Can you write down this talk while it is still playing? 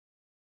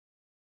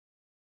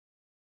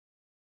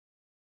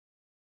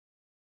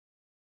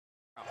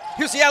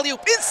Here's the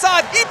alley-oop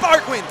inside.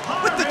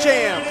 Ibarguen with the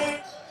jam.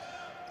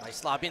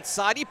 Nice lob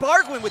inside.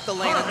 Ibarguen with the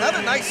lane.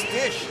 Another nice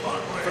dish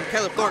from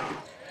Kaleb Thornton.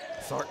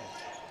 Thornton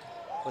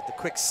with the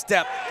quick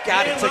step.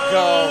 Got it to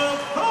go.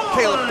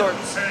 Kaleb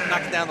Thornton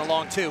knocking down the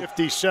long two.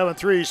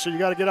 57-3, so you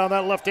got to get on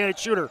that left-handed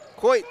shooter.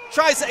 Coit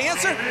tries to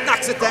answer,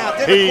 knocks it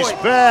down. He's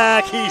Coit.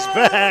 back. He's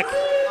back.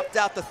 Upped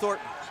out to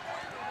Thornton.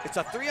 It's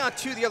a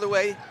 3-on-2 the other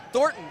way.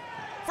 Thornton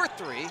for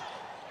three.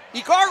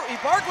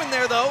 Ibarguen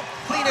there though.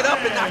 Clean it up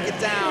and knock it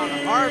down.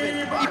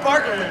 Harvin.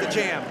 Ibarguen with the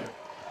jam.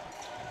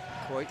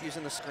 Coit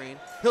using the screen.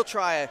 He'll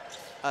try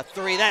a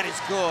three. That is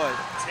good.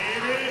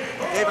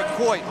 David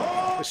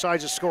Coit.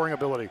 Besides his scoring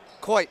ability.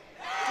 Coit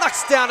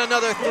knocks down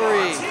another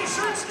three.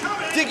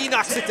 Diggy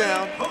knocks it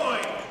down.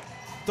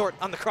 Thornton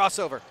on the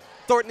crossover.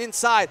 Thornton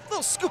inside.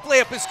 Little scoop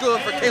layup is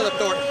good for Kaleb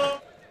Thornton.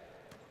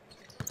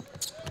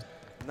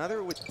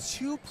 Another with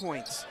 2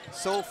 points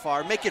so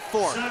far. Make it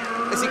 4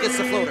 as he gets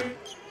the floater.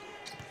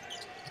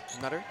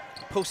 Nutter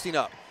posting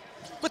up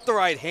with the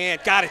right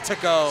hand. Got it to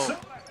go.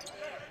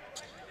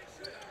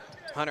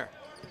 Hunter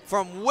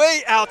from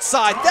way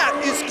outside.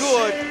 That is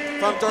good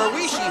from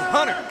Darweshi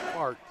Hunter.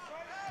 Smart.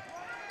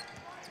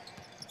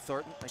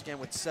 Thornton again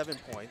with 7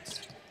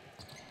 points.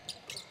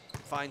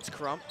 Finds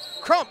Crump.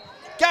 Crump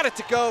got it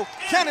to go.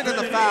 Cannon in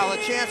the foul. A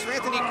chance for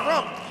Anthony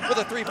Crump with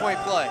a 3-point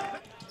play.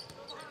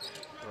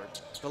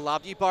 The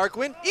lob to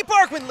Ibarguen.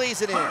 Ibarguen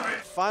lays it in.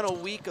 Final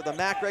week of the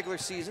MAC regular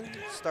season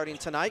starting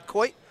tonight.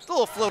 Coit, the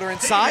little floater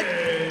inside.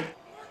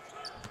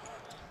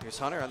 Here's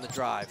Hunter on the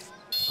drive.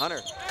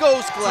 Hunter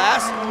goes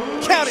glass.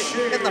 Count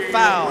it in the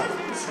foul.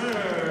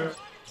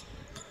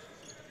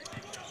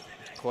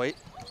 Coit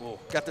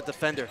got the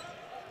defender.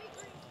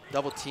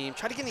 Double team.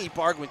 Try to get an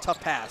Ibarguen.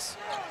 Tough pass.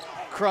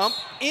 Crump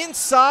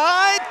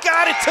inside.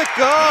 Got it to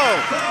go.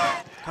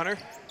 Hunter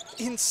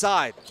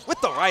inside with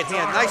the right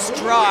hand. Nice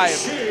drive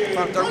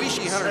from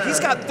Darweshi Hunter. He's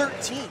got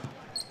 13.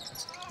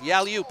 The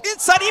alley-oop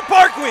inside.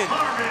 Ibarguen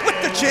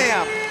with the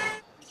jam.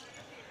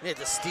 He had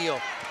to steal.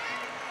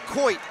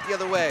 Coit the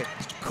other way.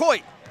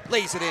 Coit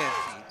lays it in.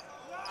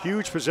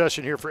 Huge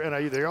possession here for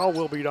NIU. They all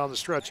will be down the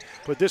stretch,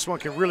 but this one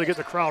can really get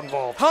the crowd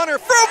involved. Hunter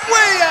from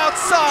way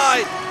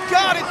outside.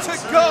 Got it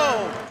to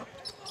go.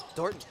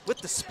 Thornton with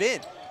the spin.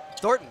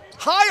 Thornton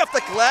high off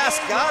the glass.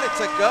 Got it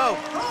to go.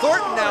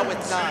 Thornton now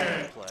with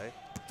 9. Play.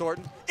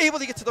 Thornton able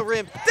to get to the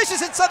rim.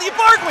 Dishes inside the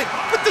Ibarguen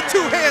with the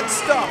two-hand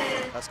stuff.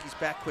 Huskies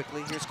back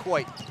quickly. Here's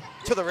Coit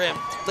to the rim.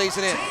 Lays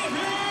it in.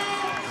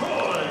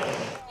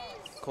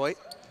 Coit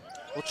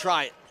will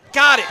try it.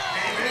 Got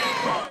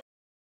it.